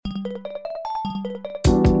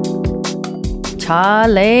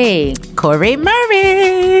Charlie. Corey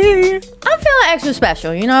Murray. I'm feeling extra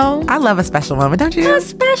special, you know? I love a special moment, don't you? A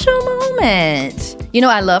special moment. You know,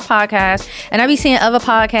 I love podcasts, and I be seeing other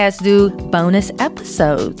podcasts do bonus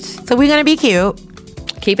episodes. So we're going to be cute.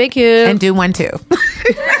 Keep it cute. And do one too.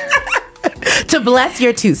 To bless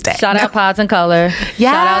your Tuesday. Shout out Pods and Color. Yes.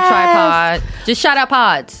 Shout out Tripod. Just shout out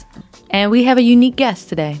Pods. And we have a unique guest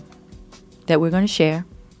today that we're going to share.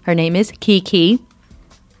 Her name is Keke.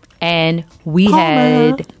 And we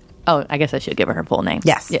had... Oh, I guess I should give her full name.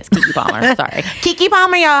 Yes. Yes, Keke Palmer. Sorry. Keke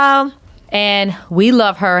Palmer, y'all. And we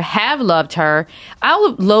love her, have loved her.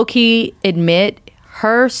 I'll low-key admit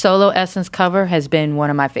her Solo Essence cover has been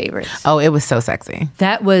one of my favorites. Oh, it was so sexy.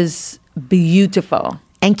 That was beautiful.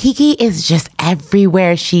 And Keke is just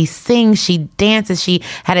everywhere. She sings, she dances, she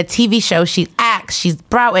had a TV show, she acts, she's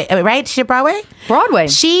Broadway, right? She's Broadway? Broadway.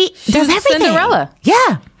 She does everything. Cinderella.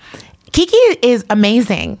 Yeah. Keke is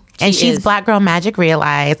amazing. And she's is. Black Girl Magic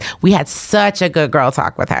Realized. We had such a good girl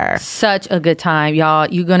talk with her. Such a good time, y'all.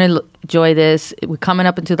 You're going to enjoy this. We're coming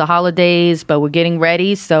up into the holidays, but we're getting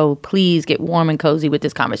ready. So please get warm and cozy with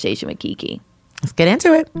this conversation with Keke. Let's get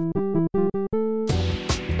into it.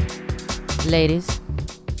 Ladies.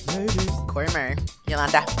 Corey Murray.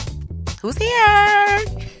 Yolanda. Who's here?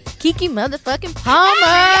 Keke motherfucking Palmer.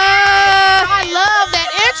 I love that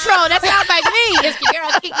intro. That sounds like me. It's your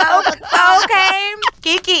girl, Keke. Okay.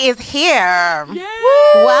 Keke is here.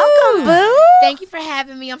 Welcome, boo. Thank you for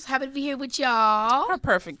having me. I'm so happy to be here with y'all. Her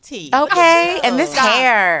perfect tea. Okay. And this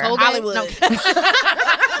hair. Hold on. Hollywood. No.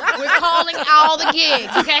 We're calling all the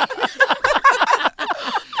gigs, okay?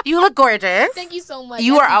 You look gorgeous. Thank you so much.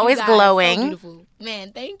 You Thank are always guys. glowing. So beautiful.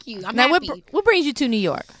 Man, thank you. I'm Now, happy. what brings you to New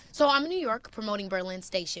York? So I'm in New York promoting Berlin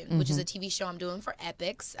Station, which is a TV show I'm doing for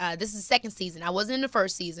Epics. This is the second season. I wasn't in the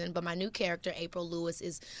first season, but my new character, April Lewis,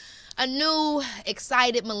 is a new,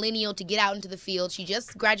 excited millennial to get out into the field. She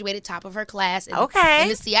just graduated top of her class in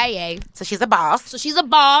the CIA. So she's a boss. So she's a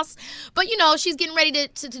boss. But, you know, she's getting ready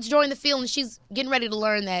to join the field, and she's getting ready to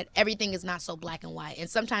learn that everything is not so black and white. And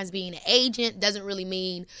sometimes being an agent doesn't really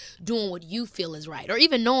mean doing what you feel is right or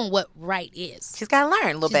even knowing what right is. She's got to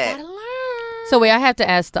learn a little bit. She's got to learn. So wait, I have to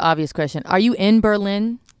ask the obvious question. Are you in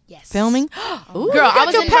Berlin Yes. filming? Ooh, girl, I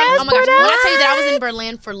was in Berlin. Oh my gosh. When I tell you that I was in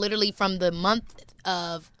Berlin for literally from the month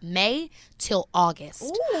of May till August.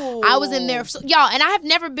 Ooh. I was in there, y'all, and I have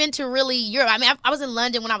never been to really Europe. I mean, I was in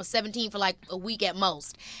London when I was 17 for like a week at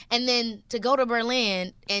most. And then to go to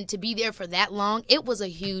Berlin and to be there for that long, it was a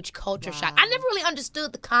huge culture shock. I never really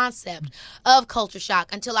understood the concept of culture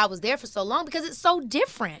shock until I was there for so long because it's so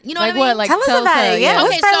different. You know Like what I mean? what? Like Tell us about it. Yeah.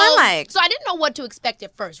 What's Berlin like? So I didn't know what to expect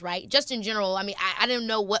at first, right? Just in general, I mean, I didn't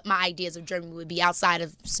know what my ideas of Germany would be outside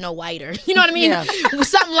of Snow White or, you know what I mean? Yeah.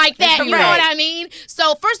 Something like that, you know Right. what I mean?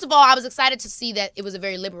 So first of all, I was excited to see that it was a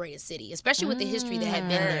very liberated city, especially with the history that had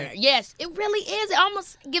been there. Yes, it really is. It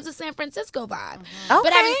almost gives a San Francisco vibe. Okay.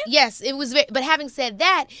 But it was. But having said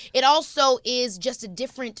that, it also is just a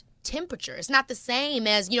different temperature. It's not the same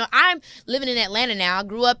as, you know, I'm living in Atlanta now. I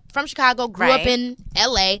grew up from Chicago, grew up in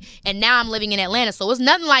LA, and now I'm living in Atlanta. So it's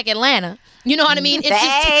nothing like Atlanta. You know what I mean? It's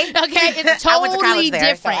just, okay, it's I went to totally college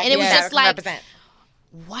there, different. so I And it was can just like, represent.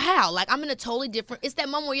 wow, like I'm in a totally different, it's that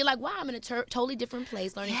moment where you're like, wow, I'm in a totally different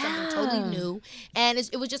place, learning something totally new. And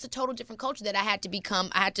it was just a total different culture that I had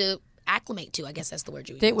to acclimate to. I guess that's the word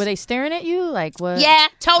you use. Were they staring at you? Like what? Yeah,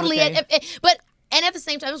 totally. Okay. And at the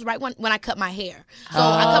same time, it was right when I cut my hair. So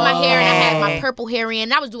I cut my hair and I had my purple hair in.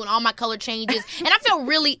 And I was doing all my color changes. And I felt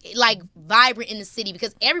really like vibrant in the city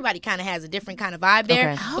because everybody kind of has a different kind of vibe there.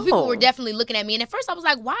 Okay. But people were definitely looking at me. And at first I was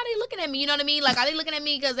like, why are they looking at me? You know what I mean? Like, are they looking at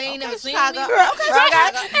me because they ain't never seen me? Chicago.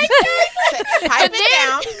 Pipe it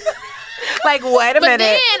down. Like, wait a But minute.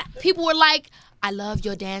 then people were like, I love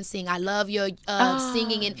your dancing. I love your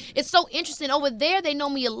singing. And it's so interesting. Over there, they know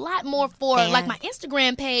me a lot more for like my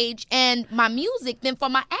Instagram page and my music than for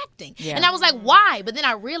my acting. Yeah. And I was like, why? But then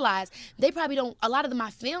I realized they probably don't, a lot of my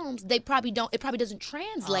films, it probably doesn't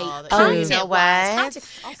translate. Oh, you know what?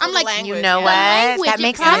 I'm like, You know the what? language, That it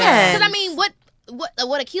makes probably- sense. Because I mean, what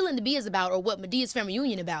Akilah and the Bee is about, or what Medea's Family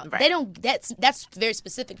Union about, they don't. That's very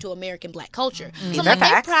specific to American Black culture. So I'm like,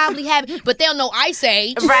 facts. they probably have, but they'll know Ice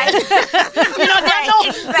Age, Right. you know, they'll know me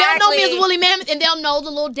as Exactly. Woolly Mammoth, and they'll know the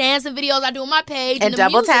little dancing videos I do on my page And the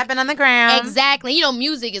double music. tapping on the ground. Exactly. You know,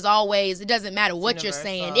 music is always, it doesn't matter what you're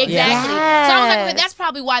saying. universal. Exactly. Yes. So I was like, okay, that's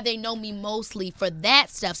probably why they know me mostly for that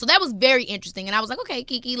stuff. So that was very interesting. And I was like, okay,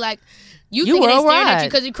 Keke, like, you thinking they staring at you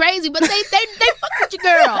because you're crazy, but they fuck with you,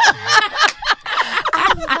 girl.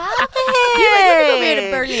 I love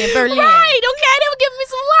it. Berlin. Right, okay, they were giving me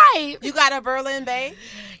some life. You got a Berlin bae?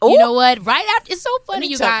 You know what? Right after, it's so funny,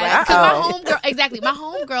 you guys. Because my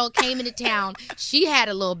Uh-oh. homegirl came into town. She had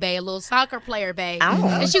a little bae, a little soccer player bae. Oh.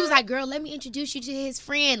 And she was like, girl, let me introduce you to his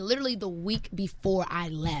friend. Literally the week before I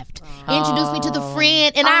left. Introduced me to the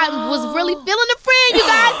friend. And I was really feeling the friend, you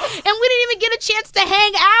guys. And we didn't even get a chance to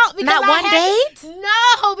hang out. Because Not one date?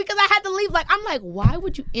 No, because I had to leave. I'm like, why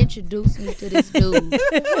would you introduce me to this dude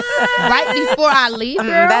right before I leave, girl?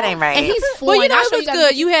 That ain't right. And he's Well, foreign. you know, I'll it show was guys-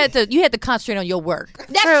 good. You had to concentrate on your work.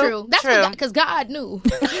 That's true. That's true. because God knew.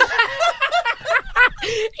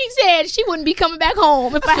 He said she wouldn't be coming back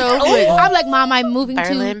home if I'm like, Mom, I'm moving to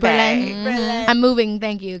Berlin Berlin. Bay. I'm moving.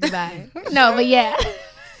 Thank you. Goodbye. No, but yeah.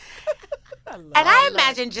 And I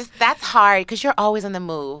imagine just that's hard because you're always on the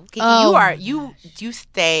move. Keke, you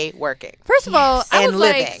stay working. First of all, I And was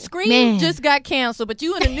living. like, Scream Man. just got canceled, but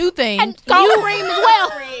you in a new thing. And Scream as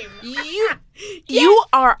well. You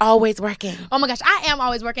are always working. Oh my gosh, I am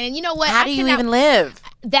always working. And you know what? How do you even live?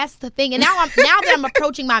 That's the thing. And now that I'm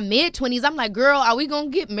approaching my mid-20s, I'm like, girl, are we gonna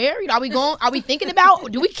get married? Are we thinking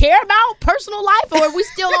about, do we care about personal life, or are we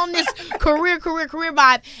still on this career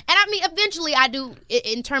vibe? And I mean, eventually I do,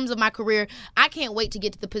 in terms of my career, I can't wait to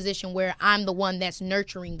get to the position where I'm the one that's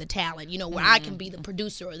nurturing the talent, where I can be the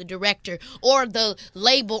producer or the director or the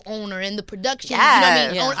label owner and the production,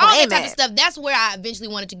 Yes. all that type of stuff. That's where I eventually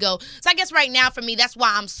wanted to go. So I guess right now for me, that's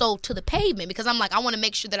why I'm so to the pavement, because I'm like, I want to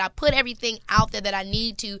make sure that I put everything out there that I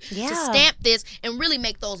need to stamp this and really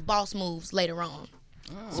make those boss moves later on.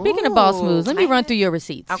 Speaking of boss moves, let me run through your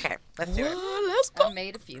receipts. Okay, let's do it. Let's go. I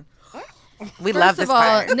made a few. We love this First of all,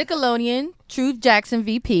 part. Nickelodeon, Truth Jackson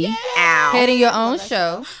VP, Ow. heading your own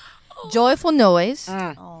show. Joyful Noise.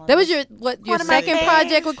 Mm. That was your of my second faves.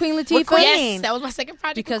 project with Queen Latifah? Queen. Yes, that was my second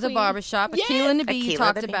project. Because with of Queen. Barbershop. Yes. Akila and the Bee you Akila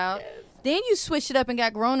talked the Bee. about. Then you switched it up and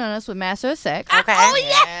got grown on us with Master of Sex. Okay. Oh,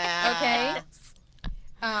 yeah. Okay.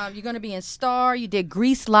 You're going to be in Star. You did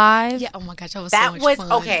Grease Live. Yeah. Oh my gosh, that was That so much was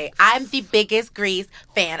fun. okay. I'm the biggest Grease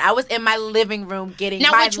fan. I was in my living room getting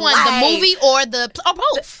Now, my which one? life. The movie or the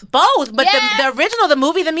both? Both, but Yes. the original, the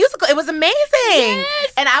movie, the musical, it was amazing.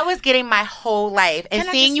 Yes. And I was getting my whole life. And Can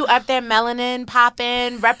I seeing just- you up there, melanin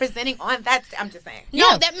popping, representing on that, I'm just saying. No,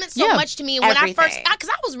 Yeah. that meant so Yeah. much to me. And when I first, Everything. because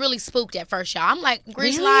I was really spooked at first, y'all. I'm like,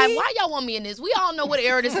 Grease Really? Live, why y'all want me in this? We all know what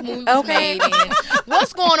era this movie was Okay. made in.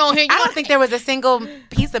 What's going on here? You I know, don't think there was a single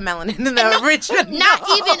piece of melanin in the original. not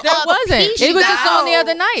even There a wasn't. piece, It was you just guys. on the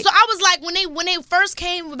other night. So I was like, when they first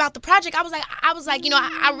came about the project, I was like,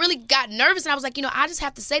 I really got nervous, and I was like, I just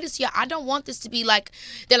have to say this to you. I don't want this to be like,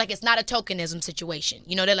 they're like, it's not a tokenism situation.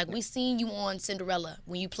 They're like, we seen you on Cinderella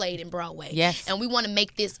when you played in Broadway. Yes. And we want to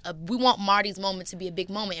make this, we want Marty's moment to be a big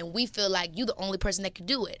moment, and we feel like you're the only person that could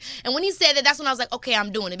do it. And when he said that, that's when I was like, okay,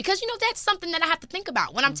 I'm doing it. Because, that's something that I have to think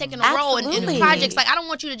about when I'm taking a role in Absolutely. projects. Like, I don't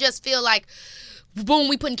want you to just feel like, boom,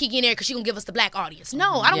 we putting Keke in there because she's gonna give us the black audience.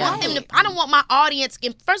 No, I don't want them to. I don't want my audience.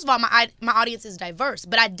 And first of all, my audience is diverse,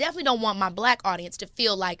 but I definitely don't want my black audience to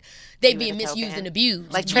feel like they being misused token. and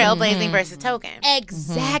abused. Like trailblazing versus token.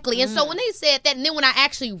 Exactly. And so when they said that, and then when I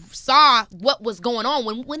actually saw what was going on,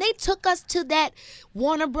 when they took us to that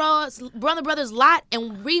Warner Brothers lot,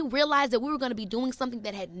 and we realized that we were going to be doing something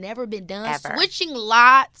that had never been done, Ever. switching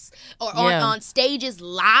lots or Yeah. on stages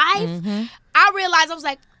live, I realized, I was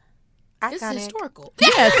like, this is Iconic. historical.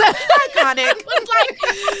 Yes. Iconic. It was like,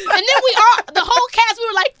 and then the whole cast, we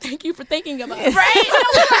were like, thank you for thinking about it. Right? We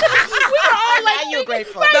were all like, Now you're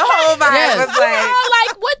grateful. Right, The whole vibe Yes. was we were like, all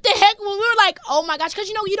like, what the heck? Well, we were like, oh my gosh, because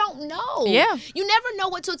you don't know. Yeah. You never know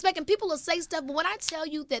what to expect, and people will say stuff, but when I tell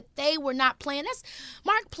you that they were not playing, that's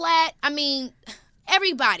Mark Platt. I mean,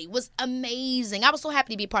 everybody was amazing. I was so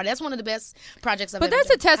happy to be a part of it. That's one of the best projects I've But ever that's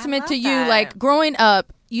done. a testament to love you. that. Like, growing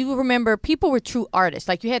up, you remember people were true artists.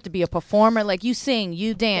 Like, you had to be a performer. Like, you sing,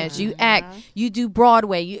 you dance, you act, you do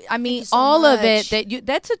Broadway. I mean, you so all of much. it.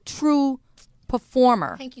 That's a true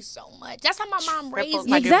performer. Thank you so much. That's how my mom raised Triple,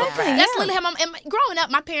 me. Exactly, That's yeah. literally how my and growing up.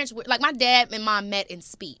 My parents were like, my dad and mom met in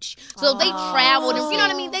speech, so they traveled, and you know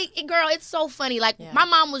what I mean. Girl, it's so funny. Like my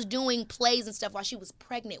mom was doing plays and stuff while she was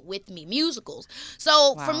pregnant with me, musicals.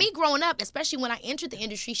 So for me growing up, especially when I entered the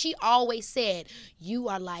industry, she always said, "You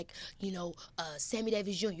are like, Sammy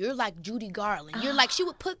Davis Jr. You're like Judy Garland. You're like." She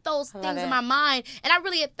would put those things in my mind, and I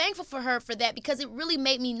really am thankful for her for that, because it really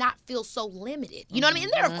made me not feel so limited. You know what I mean?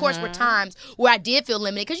 And there, of course, were times where I did feel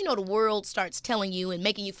limited because, the world starts telling you and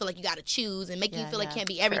making you feel like you got to choose and making you feel like you can't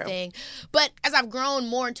be everything. But as I've grown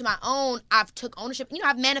more into my own, I've took ownership.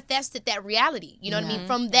 I've manifested that reality, you know what I mean,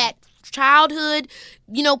 from that childhood,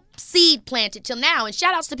 seed planted till now. And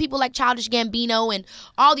shout outs to people like Childish Gambino and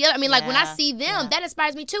all the other. Like when I see them, that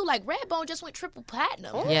inspires me too. Like Redbone just went triple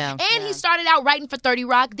platinum. And he started out writing for 30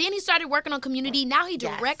 Rock. Then he started working on Community. Now he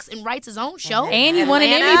directs and writes his own show. And he won an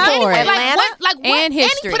Emmy for it. And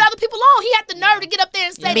history. And he put other people on. He had the nerve to get up there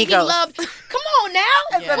and say that he loved. Come on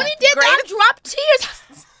now. When he did that, I dropped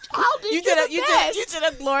tears. You did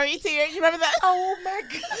a glory tear. You remember that? Oh my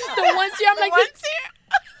God. The one tear. I'm like, one tear.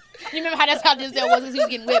 You remember that's how Denzel was because he was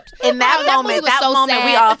getting whipped. In that moment,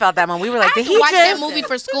 we all felt that moment. We were like, did he watch that movie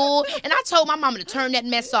for school? And I told my mama to turn that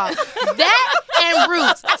mess off. That and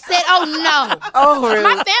Roots. I said, oh no. Oh, Roots.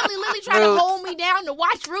 My family literally tried to hold me down to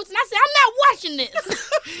watch Roots, and I said, I'm not watching this.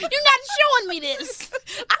 You're not showing me this.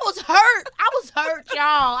 I was hurt,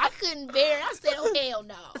 y'all. I couldn't bear it. I said, oh hell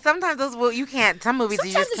no. Sometimes you can't. Some movies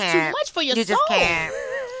you just can't. Sometimes it's too much for your soul. You just can't.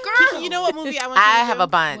 Girl. You know what movie I want you to do? I have a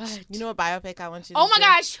bunch. What? You know what biopic I want you to do? Oh my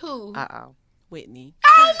gosh, who? Uh-oh. Whitney.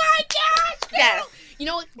 Oh my gosh. Yes. You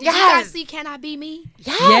know what? Did you guys see Can I Be Me?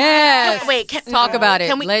 Yes. Wait, talk about it.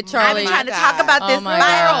 Can we, let Charlie. I'm trying to talk about this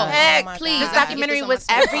viral. Please. This documentary was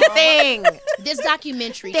everything. This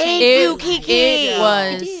documentary. Thank you, Keke. It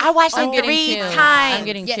was. I watched it 3 times. I'm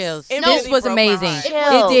getting chills. This was amazing.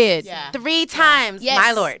 It did. Yeah. 3 times. Yes.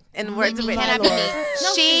 My Lord. In the words of Whitney.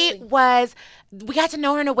 She was. We got to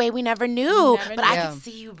know her in a way we never knew. But I could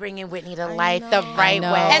see you bringing Whitney to life the right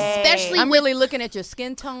way. Especially I'm really looking at your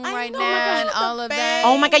skin tone right now and all of that.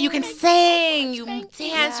 Oh my God, you can sing, you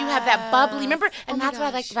dance, you have that bubbly. Remember? And that's what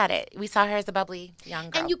I liked about it. We saw her as a bubbly young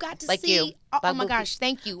girl. And you got to like see, you. Oh my gosh,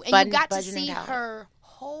 thank you. And you got to see her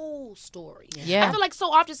whole story. Yeah. I feel like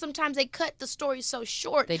so often sometimes they cut the story so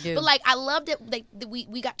short. They do. But like I love that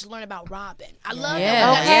we got to learn about Robin. I love that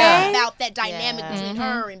we got to learn about that dynamic between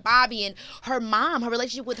her and Bobby and her mom, her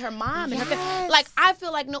relationship with her mom and her family. Like I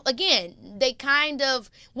feel like they kind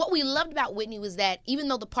of what we loved about Whitney was that even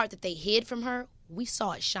though the part that they hid from her, we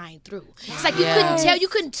saw it shine through. It's like you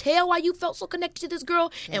couldn't tell why you felt so connected to this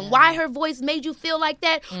girl and why her voice made you feel like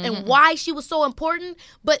that and why she was so important.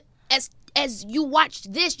 But as you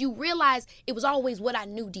watched this, you realize it was always what I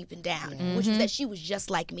knew deep and down, which was that she was just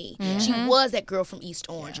like me. She was that girl from East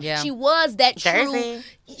Orange. Yeah. She was that true.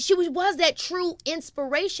 She was that true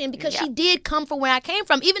inspiration because she did come from where I came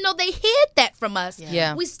from. Even though they hid that from us,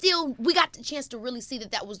 we got the chance to really see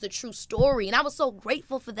that was the true story, and I was so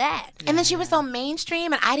grateful for that. And then she was so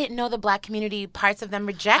mainstream, and I didn't know the Black community parts of them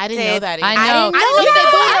rejected. I didn't know that either. I know.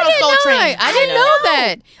 I didn't know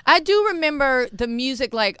that. I do remember the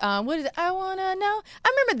music, like what is it? I wanna know. I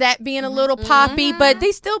remember that being a little poppy, but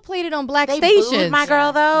they still played it on Black stations. Booed my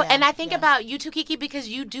girl though, and I think about you too, Keke, because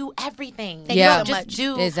you do everything. You don't just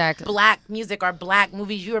do Black music or Black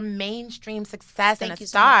movies. You're mainstream success and a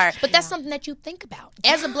star. So but that's something that you think about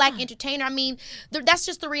as a Black entertainer. I mean, that's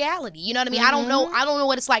just the reality. You know what I mean? I don't know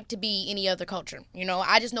what it's like to be any other culture.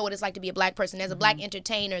 I just know what it's like to be a Black person. As a Black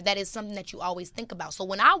entertainer, that is something that you always think about. So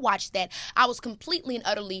when I watched that, I was completely and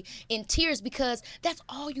utterly in tears because that's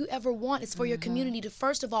all you ever want is for your community to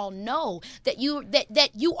first of all know that you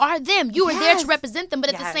are them. You are there to represent them,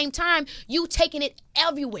 but at the same time, you taking it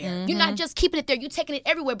everywhere. You're not just keeping it there. You're taking it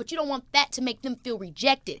everywhere, but you don't want that to make them feel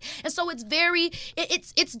rejected. And so it's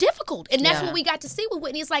it's difficult. And that's what we got to see with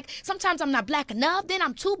Whitney. It's like sometimes I'm not Black enough, then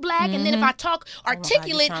I'm too Black, and then if I talk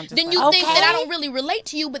articulate, then you think that I don't really relate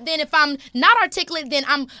to you. But then if I'm not articulate, then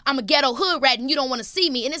I'm a ghetto hood rat and you don't want to see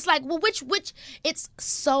me. And it's like, well, which it's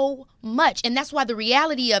so much. And that's why the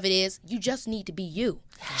reality of it is you just need to be you.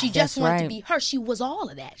 She just wanted to be her. She was all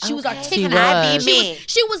of that. She was articulate.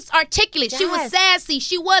 She was articulate. She was sassy.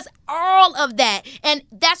 She was all of that. And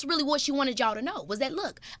that's really what she wanted y'all to know was that,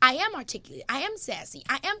 look, I am articulate. I am sassy.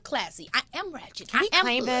 I am classy. I am ratchet. Can we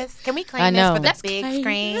claim good. this? Can we claim this for the big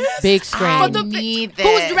screen? Big screen. I need this.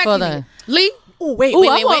 Who's directing it? Lee? Oh, wait.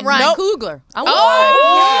 I want Ryan Coogler.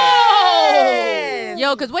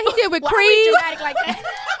 Yo, because what he did with Creed. Dramatic like that?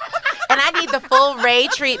 And I need the full Ray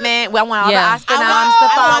treatment. I want all the Oscar noms to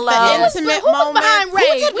follow. I want the intimate moment. Behind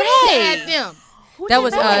Ray? We had them. That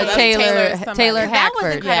was Taylor Hackford. That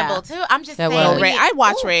was incredible too. I'm just saying. Ray, I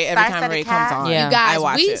watch Ray every time Ray comes on. Yeah. You guys, I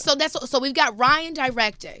watch it. So we've got Ryan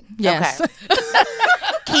directing. Yes. Okay.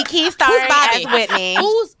 Keke starring as Whitney.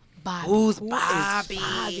 Who's Bobby? Who's Bobby?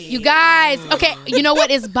 You guys, okay. You know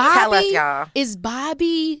what is Bobby? Tell us, y'all. Is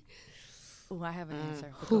Bobby? Oh, I have an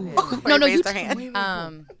answer. No, you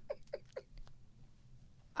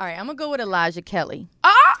All right, I'm gonna go with Elijah Kelly.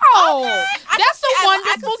 Oh, girl. That's a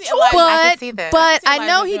wonderful choice. But I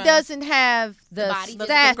know he doesn't have the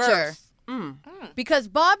stature. Because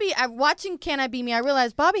Bobby, watching Can I Be Me, I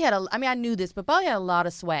realized Bobby had I knew this, but Bobby had a lot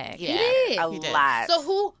of swag. Yeah, he did. A lot. So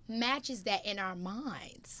who matches that in our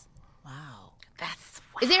minds? Wow. That's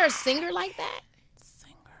Is there a singer like that?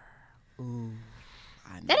 Ooh.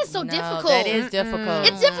 That is so difficult. That is difficult.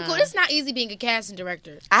 It's difficult. It's not easy being a casting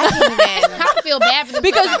director. I can't even. I feel bad for them.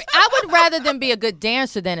 Because I would rather them be a good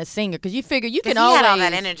dancer than a singer. Because you figure you can always had all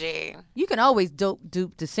that energy. You can always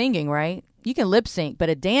dupe the singing, right? You can lip sync, but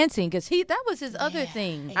a dancing, because that was his other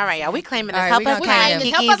thing. All right, y'all, we claiming this. All right, Help we us gonna claim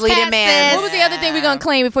claim Keke's leading man. What was the other thing we gonna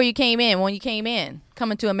claim before you came in? When you came in,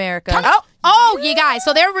 Coming to America. Oh, you guys.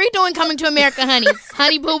 So they're redoing Coming to America, honeys.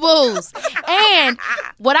 Honey Boo Boos. And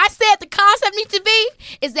what I said the concept needs to be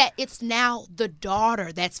is that it's now the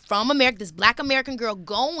daughter that's from America, this black American girl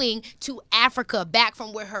going to Africa back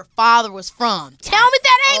from where her father was from. Tell me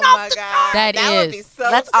that ain't off the chart. That would be is. so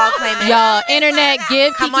Let's all claim it. Y'all, internet,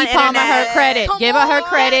 give Come Keke on, Palmer internet. her credit. Give her her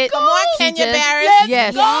credit. Come on, She Kenya just- Barris.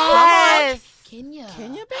 Yes. Yes. Kenya.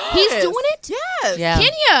 Barris. He's doing it? Yes. Yeah.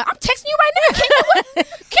 Kenya. I'm texting you right now. Kenya. What?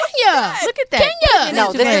 Kenya. Look at that. Kenya.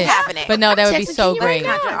 No, this is happening. But no, that would be texting so Kenya right great.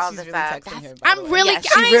 now. Conjure all She's this really up. texting him, by I'm the way. really, Yeah, she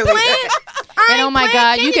I ain't really playing. is. And oh my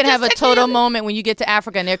God, you can have a total moment. moment when you get to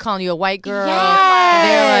Africa and they're calling you a white girl. Yes. And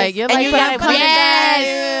they're like, you're And like, you but gotta I'm come coming back. back.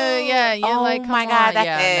 Yeah, you're Oh like, my come God, on. that's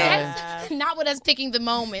Yeah, it. no. Not with us picking the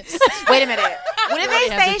moments. Wait a minute. What did they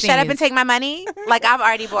have say? the Shut up scenes. and take my money? Like, I've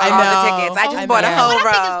already bought I all the know. tickets. I just I bought a know. whole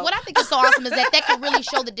row. What I think is so awesome is that could really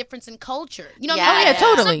show the difference in culture. You know, Yeah. what I mean? Oh, yeah,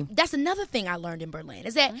 totally. That's another thing I learned in Berlin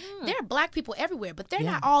is that there are black people everywhere, but they're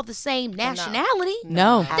not all the same nationality.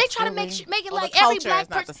 No. They try to make it Well, like the every culture black is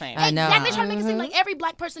not person. the same. I know. Exactly. They try to make it seem like every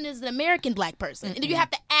black person is an American black person, and then you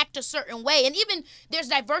have to act a certain way. And even there's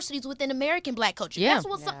diversities within American black culture. Yeah. That's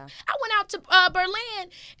what's up. I went out to Berlin,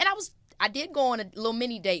 and I did go on a little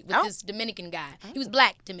mini date with this Dominican guy. He was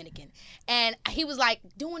black Dominican. And he was like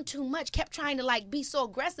doing too much, kept trying to like be so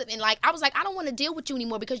aggressive. And like, I was like, I don't want to deal with you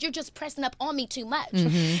anymore because you're just pressing up on me too much.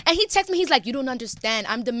 And he texted me, he's like, you don't understand.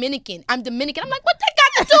 I'm Dominican. I'm like, what that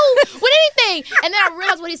got to do with anything? And then I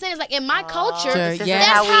realized what he's saying is like, in my culture, Sure, that's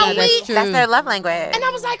yeah, how we. that's true. That's their love language. And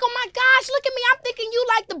I was like, oh my gosh, look at me. I'm thinking you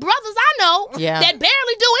like the brothers I know that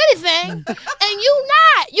barely do anything. And you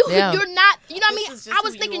not. You're not. You know what I mean? This is just I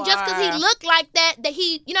was who thinking you just because he are. looked like that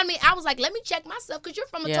he, you know what I mean? I was like, let me check myself because you're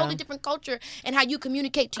from a totally different culture and how you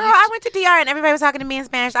communicate to Girl, you. I went to DR and everybody was talking to me in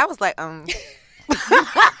Spanish. I was like,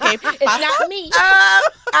 It's not me.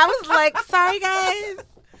 I was like, sorry guys.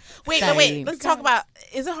 Wait. Let's talk about.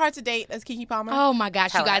 Is it hard to date as Keke Palmer? Oh my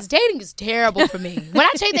gosh, Tell you guys, us. dating is terrible for me. When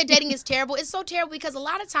I tell you that dating is terrible, it's so terrible because a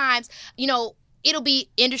lot of times, you know, it'll be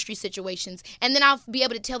industry situations, and then I'll be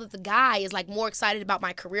able to tell that the guy is like more excited about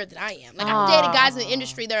my career than I am. Like I've dated guys in the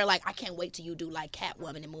industry that are like, I can't wait till you do like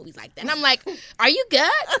Catwoman and movies like that. And I'm like, are you good?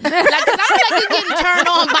 Like, 'cause I feel like you're getting turned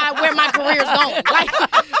on by where my career's going.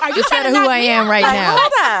 Like, are you trying to who knock I me am out? right Like, now.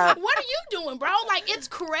 Hold up. What are you doing, bro? Like, it's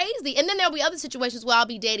crazy. And then there'll be other situations where I'll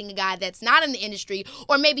be dating a guy that's not in the industry,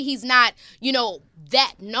 or maybe he's not, you know,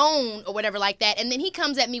 that known or whatever like that. And then he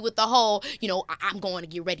comes at me with the whole, you know, I'm going to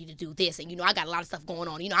get ready to do this. And, you know, I got a lot of stuff going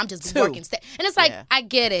on. You know, I'm just working. And it's like, I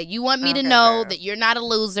get it. You want me to know that you're not a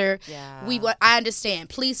loser. Yeah. I understand.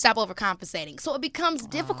 Please stop overcompensating. So it becomes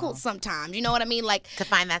difficult sometimes. You know what I mean? Like, To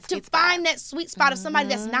find that sweet to spot. find that sweet spot of somebody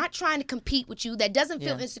that's not trying to compete with you, that doesn't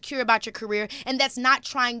feel insecure about your career, and that's not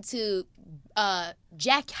trying to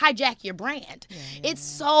hijack your brand. It's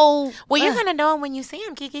so Well, you're going to know him when you see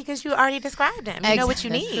him, Keke, because you already described him. You know what you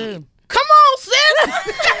That's need. true. come on, sis.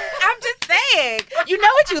 I'm just saying. You know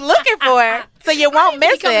what you're looking for, so you won't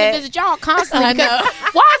miss Coming to it. visit y'all constantly. I know.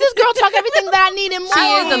 because Why does this girl talk everything that I need and more? She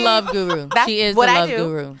is the love guru. That's She is the what I love do.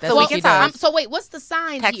 guru. That's So what we she can talk. does. So wait, what's the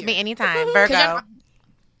sign Text here? me anytime. 'Cause Virgo. y'all-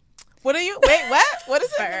 What are you? Wait, what? What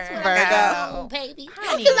is it? Virgo. Oh, baby.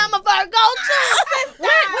 Because I'm a Virgo too.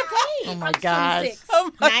 What day? Oh my I'm gosh. 26.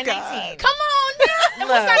 Oh my 919. Come on now. And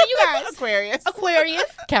what sign are you guys? Aquarius. Aquarius.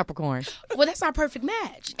 Capricorn. Well, that's our perfect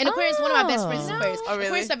match. And Aquarius, one of my best friends is Aquarius. Oh, really?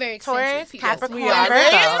 Aquarius are very Taurus, eccentric people. Capricorn, we are.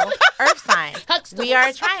 Virgo. Earth sign. Hucksters. We are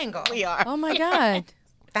a triangle. We are. Oh my God.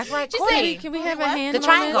 That's right. Just Corey. say- Can we have a What? hand? The moment?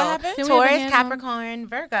 triangle. What happened? Can we have a Taurus, hand Capricorn,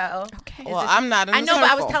 Virgo. Okay. Well, I'm not in the I know, but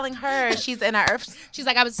I was circle. telling her she's in our Earth. She's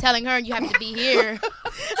like, I was telling her, you have to be here.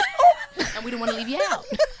 And we don't want to leave you out.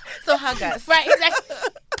 So hug us. Right, exactly.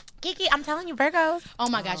 Keke, I'm telling you, Virgos. Oh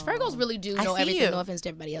my gosh, Virgos really do I know see everything. you. No offense to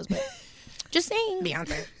everybody else, but just saying.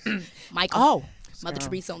 Beyonce. Michael. Oh. Mother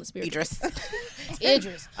Teresa on the spirit. Idris.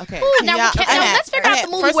 Idris. Okay. Ooh, now, let's figure out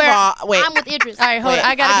the movie First where of all, wait. I'm with Idris. All right, hold Wait, on.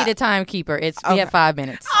 I gotta be the timekeeper. We have 5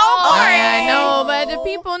 minutes. Oh, I know, but the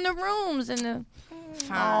people in the rooms and the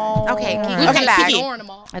Fine. Okay, Okay, back.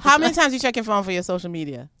 Keke, how many times you check your phone for your social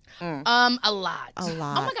media? A lot. A lot.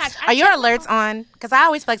 Oh my gosh. Are your alerts on? Because I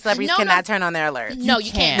always feel like celebrities cannot turn on their alerts. No,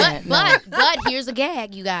 you can't. But here's a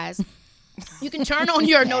gag, you guys. You can turn on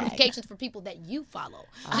your notifications for people that you follow,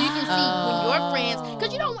 so you can see when your friends.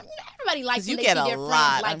 Because you don't want everybody likes when they see their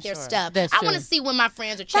friends like their stuff. I want to see when my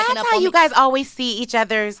friends are checking up on me. That's how you guys always see each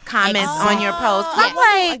other's comments on your posts. I'm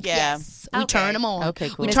like, yes. We turn them on. Okay,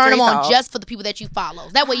 cool. We turn them on just for the people that you follow.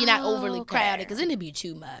 That way you're not overly crowded, because then it'd be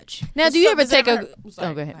too much. Now, do you ever take a...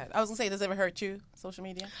 Oh, go ahead. I was going to say, does it ever hurt you, social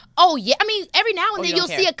media? Oh, yeah. I mean, every now and then you'll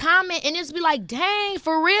see a comment and it's be like, dang,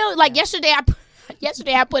 for real? Like yesterday I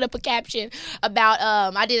put up a caption about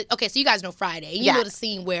so you guys know Friday, and you know the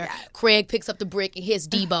scene where Craig picks up the brick and hits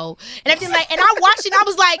Debo and everything, like, and I watched it and I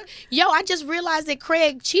was like, yo, I just realized that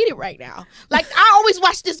Craig cheated right now. Like, I always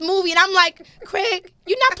watch this movie and I'm like, Craig,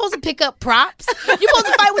 you're not supposed to pick up props. You're supposed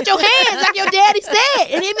to fight with your hands like your daddy said,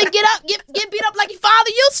 and even get beat up like your father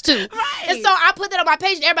used to. Right. And so I put that on my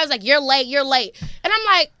page and everybody's like, you're late, and I'm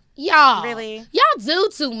like, y'all, really? Y'all do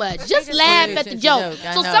too much. Just laugh at the joke.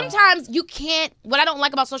 So sometimes you can't. What I don't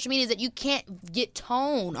like about social media is that you can't get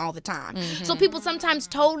tone all the time. Mm-hmm. So people sometimes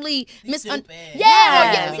totally miss. They miss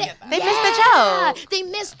the joke. They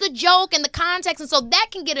miss the joke and the context, and so that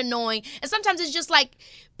can get annoying. And sometimes it's just like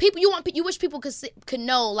people. You wish people could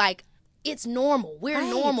know, like, it's normal. We're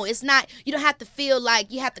normal. It's not, you don't have to feel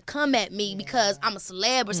like you have to come at me because I'm a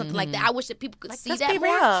celeb or something like that. I wish that people could see that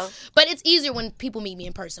more. But it's easier when people meet me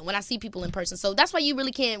in person, when I see people in person. So that's why you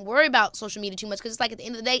really can't worry about social media too much, because it's like at the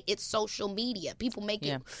end of the day, it's social media. People make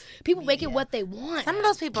it what they want. Some of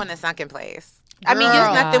those people in a sunken place. Girl, I mean,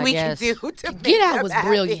 there's nothing we can do to make Get Out was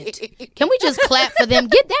brilliant. Can we just clap for them?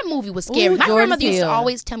 That movie was scary. My grandmother used to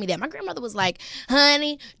always tell me that. My grandmother was like,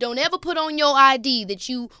 honey, don't ever put on your ID that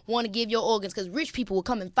you want to give your organs, because rich people will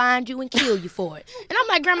come and find you and kill you for it. And I'm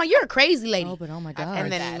like, Grandma, you're a crazy lady. Oh my God.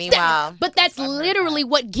 And then meanwhile. But that's literally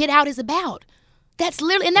what Get Out is about. That's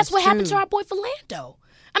what happened to our boy Philando.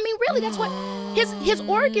 I mean, really, that's what his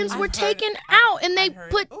organs were taken out, and they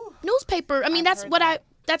put newspaper. I mean, that's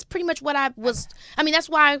pretty much what I was. I mean, that's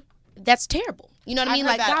why that's terrible. You know what I mean?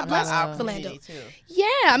 Like, God bless Philando. Yeah,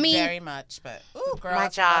 I mean, very much. But girl, my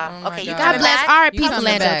job. Okay, you God bless R.I.P.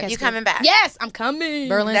 Philando. You coming back? Yes, I'm coming.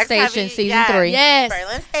 Berlin Station season 3. Yes,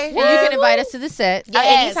 Berlin Station. And you can invite us to the set.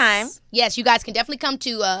 Anytime. Yes, you guys can definitely come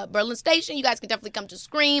to Berlin Station. You guys can definitely come to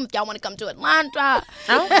Scream. If y'all want to come to Atlanta,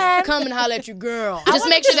 come and holler at your girl. Just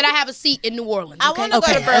make sure that I have a seat in New Orleans. I want to go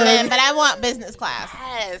to Berlin, but I want business class.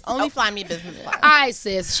 Yes. Only fly me business class. All right,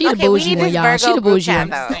 sis. She the bougie one, y'all. She the bougie one.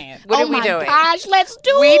 What are we doing? Gosh, let's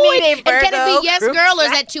do we it. Need a Virgo and can it be Yes Girl, or is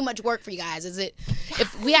chat? that too much work for you guys? Is it,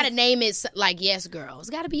 if we had to name it like Yes Girl, it's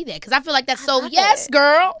got to be that, because I feel like that's so Yes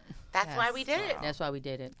Girl. That's why we did it. That's why we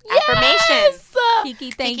did it. Affirmations.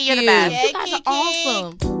 Keke, thank you. You're the best. You guys are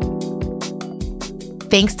awesome.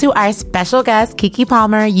 Thanks to our special guest, Keke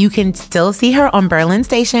Palmer. You can still see her on Berlin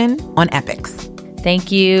Station on Epix.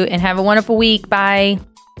 Thank you, and have a wonderful week. Bye.